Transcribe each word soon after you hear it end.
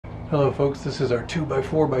Hello folks, this is our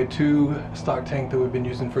 2x4x2 stock tank that we've been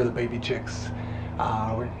using for the baby chicks.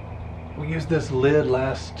 We used this lid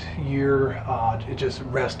last year. It just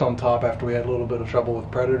rests on top after we had a little bit of trouble with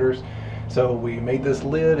predators. So we made this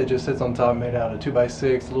lid. It just sits on top, made out of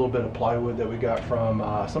 2x6, a little bit of plywood that we got from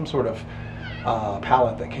some sort of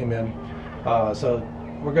pallet that came in. So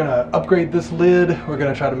we're gonna upgrade this lid. We're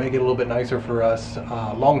gonna try to make it a little bit nicer for us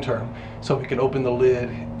long term, so we can open the lid,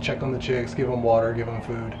 check on the chicks, give them water, give them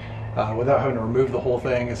food, without having to remove the whole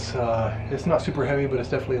thing. It's not super heavy, but it's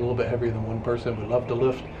definitely a little bit heavier than one person would love to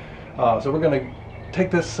lift. So we're gonna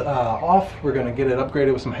take this off. We're gonna get it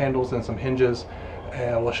upgraded with some handles and some hinges,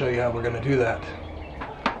 and we'll show you how we're gonna do that.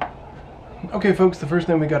 Okay folks, the first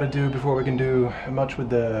thing we got to do before we can do much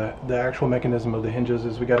with the actual mechanism of the hinges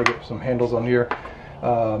is we got to get some handles on here.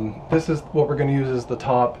 This is what we're going to use as the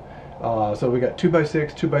top. So we got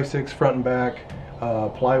 2x6, 2x6 front and back,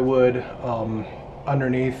 plywood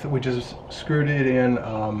underneath. We just screwed it in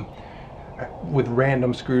with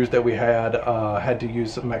random screws that we had. Had to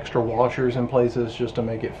use some extra washers in places just to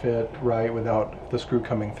make it fit right without the screw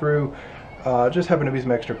coming through. Just happened to be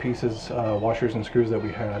some extra pieces, washers and screws that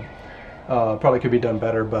we had. Probably could be done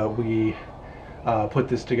better, but we put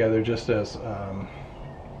this together just as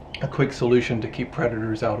a quick solution to keep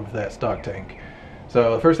predators out of that stock tank.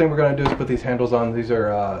 So the first thing we're going to do is put these handles on. These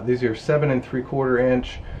are 7 3/4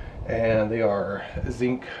 inch, and they are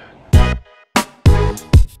zinc.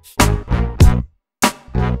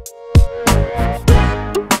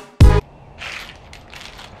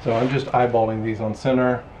 So I'm just eyeballing these on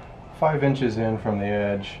center, 5 inches in from the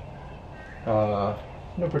edge.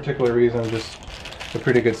 No particular reason, just a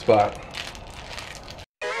pretty good spot.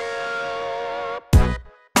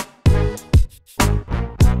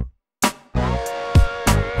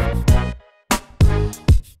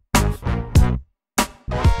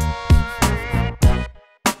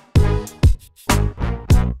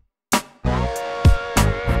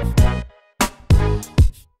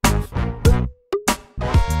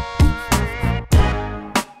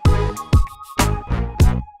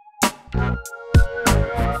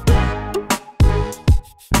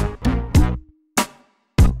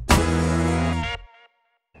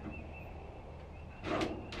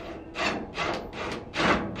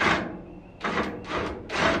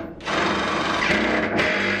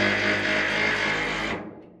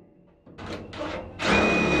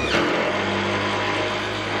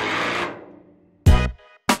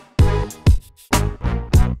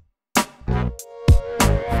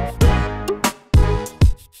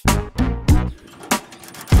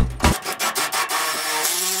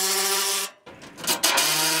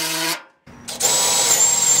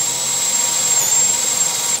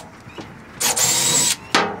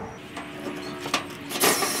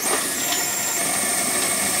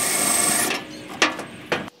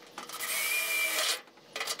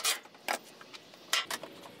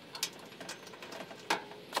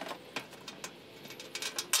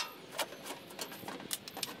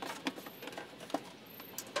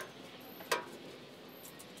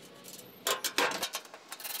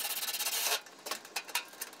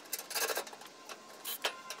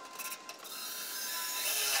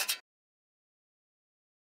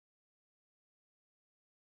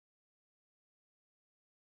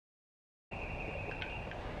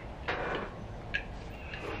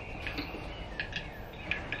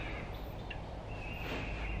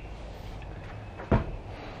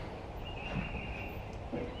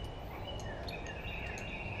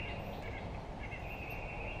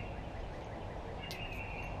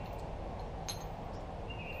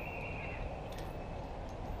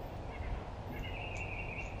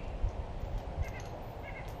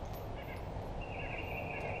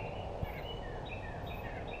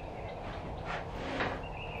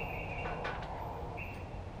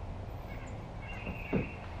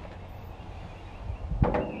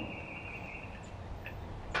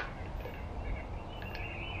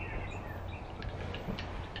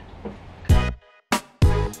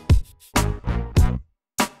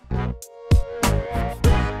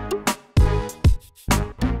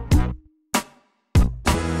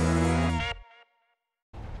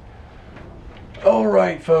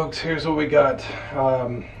 Alright folks, here's what we got.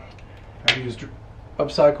 I used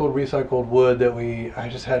upcycled, recycled wood that I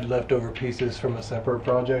just had leftover pieces from a separate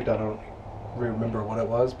project. I don't remember what it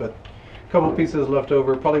was, but a couple pieces left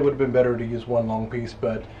over. Probably would have been better to use one long piece,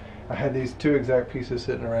 but I had these 2 exact pieces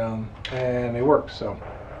sitting around and they worked. So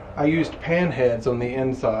I used pan heads on the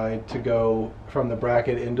inside to go from the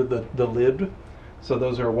bracket into the lid. So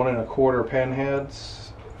those are 1 1/4 pan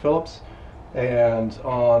heads, Phillips. And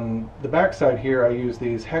on the back side here, I use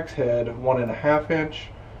these hex head 1 1/2 inch.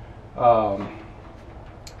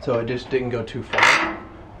 so it just didn't go too far.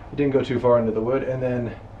 It didn't go too far into the wood. And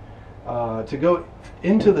then to go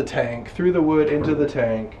into the tank, through the wood into the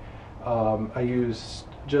tank, I used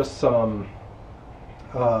just some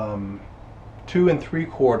 2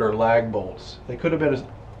 3/4 lag bolts. They could have been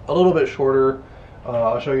a little bit shorter.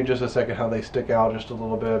 I'll show you in just a second how they stick out just a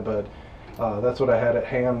little bit, but that's what I had at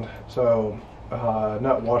hand. So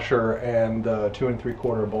nut washer and 2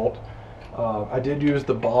 3/4 bolt. I did use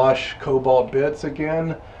the Bosch Cobalt bits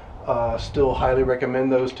again. Still highly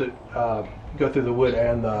recommend those to go through the wood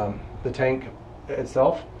and the tank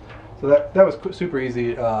itself. So that was super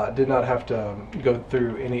easy. Did not have to go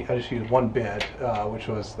through any. I just used one bit, which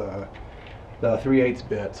was the 3/8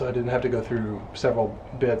 bit. So I didn't have to go through several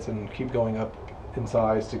bits and keep going up in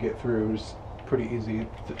size to get through. It was pretty easy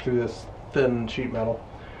through this thin sheet metal.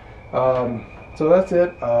 So that's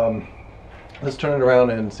it. Let's turn it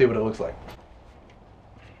around and see what it looks like.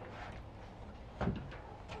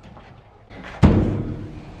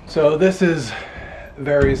 So this is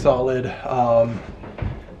very solid.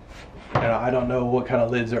 I don't know what kind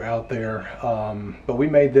of lids are out there, but we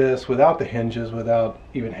made this without the hinges, without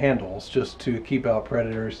even handles, just to keep out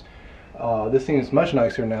predators. This seems much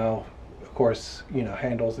nicer now. Of course, you know,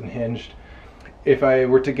 handles and hinged. If I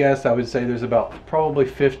were to guess, I would say there's about probably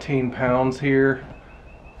 15 pounds here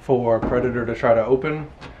for a predator to try to open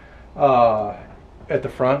at the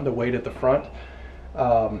front, the weight at the front.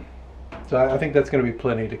 So I think that's going to be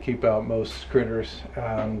plenty to keep out most critters,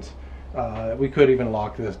 and we could even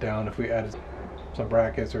lock this down if we added some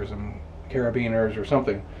brackets or some carabiners or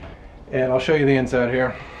something. And I'll show you the inside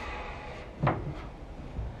here.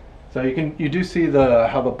 So you do see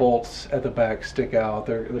how the bolts at the back stick out.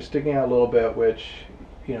 They're sticking out a little bit, which,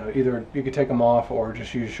 you know, either you could take them off or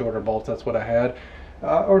just use shorter bolts. That's what I had.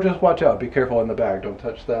 Or just watch out, be careful in the back, don't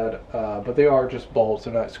touch that. But they are just bolts,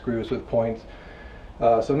 they're not screws with points.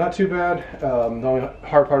 So not too bad. The only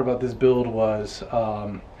hard part about this build was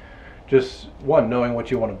just knowing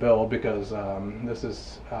what you want to build, because this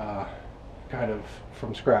is kind of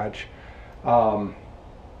from scratch,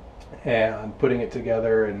 and putting it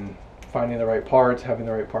together and finding the right parts, having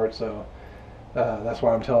the right parts. So that's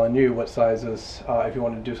why I'm telling you what sizes if you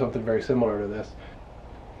want to do something very similar to this.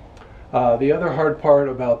 The other hard part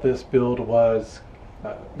about this build was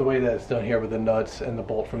the way that it's done here with the nuts and the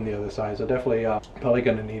bolt from the other side. So definitely probably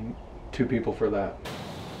going to need 2 people for that.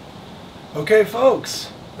 Okay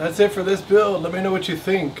folks, that's it for this build. Let me know what you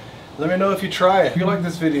think. Let me know if you try it. If you like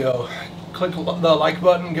this video, click the like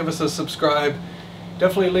button, give us a subscribe.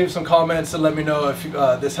 Definitely leave some comments and let me know if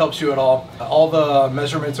this helps you at all. All the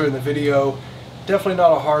measurements are in the video. Definitely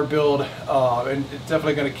not a hard build, and it's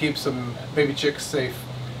definitely going to keep some baby chicks safe.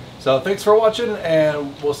 So thanks for watching,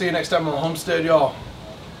 and we'll see you next time on the homestead, y'all.